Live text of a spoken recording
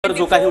वर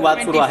जो काही वाद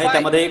सुरू आहे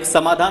त्यामध्ये एक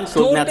समाधान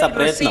शोधण्याचा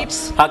प्रयत्न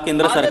हा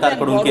केंद्र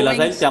सरकारकडून केला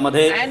जाईल।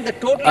 त्यामध्ये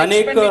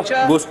अनेक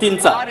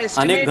गोष्टींचा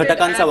अनेक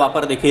घटकांचा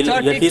वापर देखील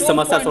ही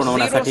समस्या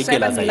सोडवण्यासाठी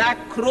केला जाईल।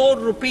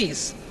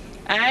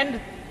 and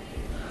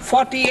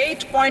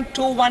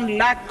 48.21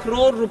 lakh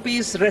crore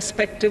rupees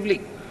respectively.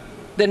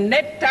 The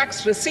net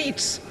tax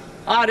receipts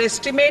are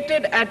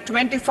estimated at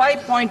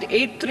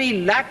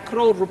 25.83 lakh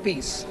crore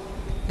rupees.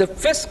 The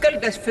fiscal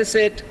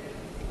deficit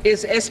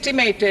is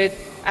estimated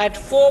at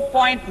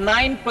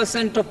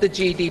 4.9% of the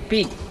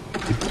GDP.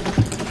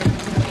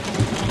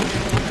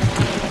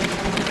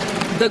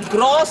 The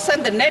gross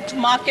and the net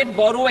market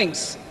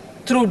borrowings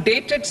through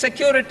dated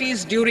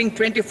securities during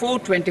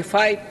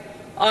 24-25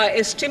 are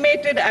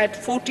estimated at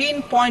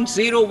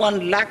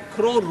 14.01 lakh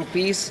crore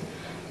rupees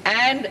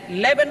and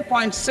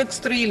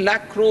 11.63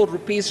 lakh crore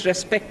rupees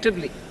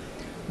respectively.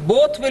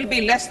 Both will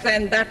be less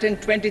than that in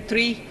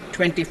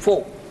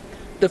 23-24.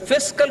 The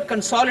fiscal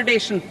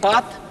consolidation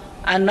path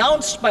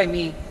announced by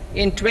me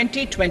in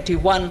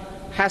 2021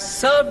 has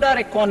served our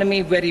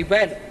economy very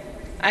well,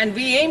 and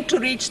we aim to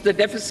reach the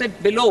deficit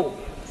below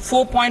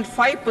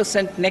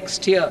 4.5%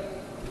 next year.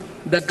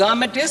 The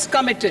government is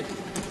committed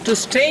to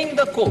staying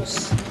the course.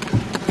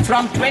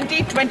 From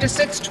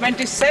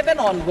 2026-27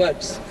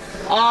 onwards,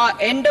 our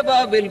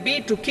endeavor will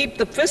be to keep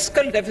the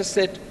fiscal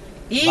deficit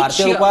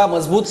भारतीय रुपया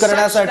मजबूत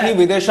करण्यासाठी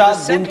विदेशात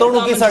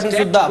गुंतवणुकीसाठी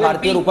सुद्धा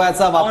भारतीय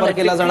रुपयाचा वापर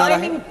केला जाणार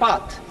आहे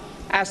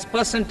as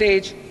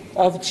percentage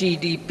of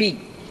GDP.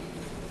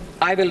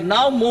 I will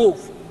now move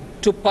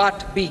to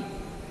part B.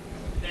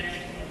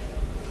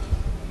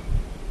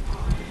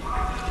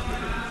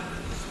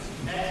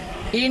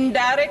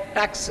 Indirect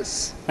taxes.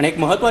 आणि एक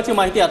महत्त्वाची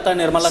माहिती आता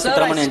निर्मला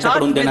सीतारामन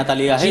यांच्याकडून देण्यात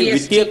आली आहे।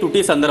 वित्तीय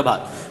तुटी संदर्भात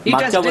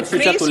मागच्या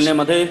वर्षीच्या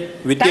तुलनेमध्ये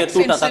वित्तीय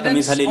तूट आता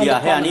कमी झालेली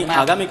आहे आणि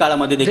आगामी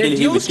काळामध्ये देखील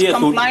ही वित्तीय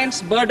तूट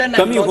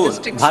कमी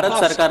होऊन भारत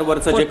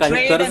सरकारवरचं जे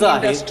काही कर्ज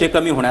आहे ते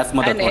कमी होण्यास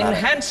मदत होणार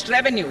आहे। Enhanced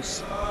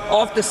revenues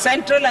of the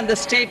central and the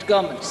state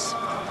governments.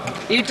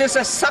 It is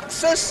a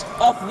success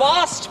of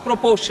vast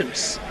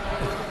proportions.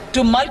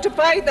 To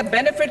multiply the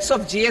benefits of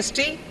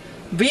GST,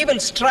 we will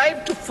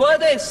strive to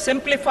further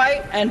simplify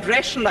and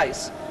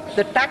rationalize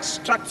the tax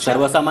structure.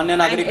 सर्वसामान्य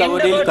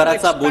नागरिकांवरील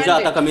कराचा बोजा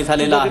आता कमी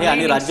झालेला आहे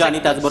आणि राज्य आणि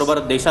त्याचबरोबर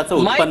देशाचं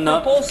उत्पन्न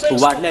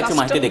वाढल्याची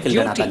माहिती देखील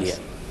देण्यात आली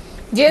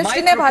आहे।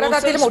 जीएसटीने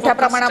भारतातील मोठ्या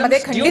प्रमाणामध्ये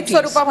खंडित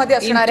स्वरूपामध्ये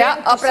असणाऱ्या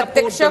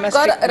अप्रत्यक्ष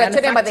कर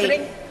रचनेमध्ये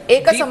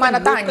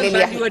एकसमानता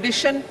आणलेली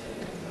आहे।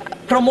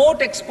 Promote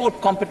export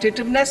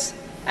competitiveness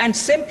and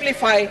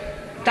simplify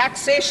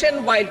taxation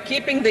while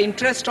keeping the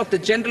interest of the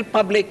general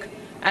public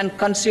and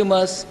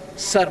consumers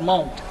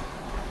surmount.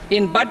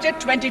 In budget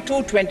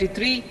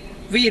 22-23,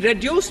 we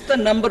reduced the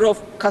number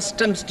of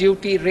customs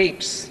duty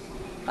rates.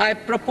 I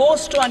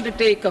propose to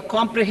undertake a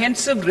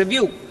comprehensive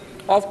review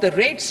of the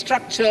rate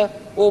structure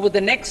over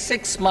the next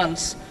 6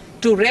 months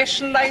to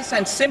rationalize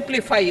and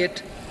simplify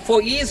it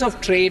for ease of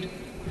trade,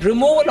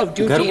 removal of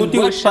duty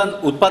inversion,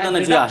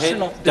 उत्पादन जे आहे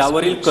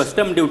त्यावरील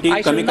custom duty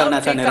कमी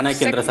करण्याचा निर्णय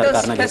केंद्र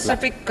सरकारने घेतला।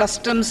 specific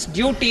customs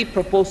duty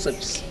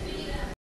proposals.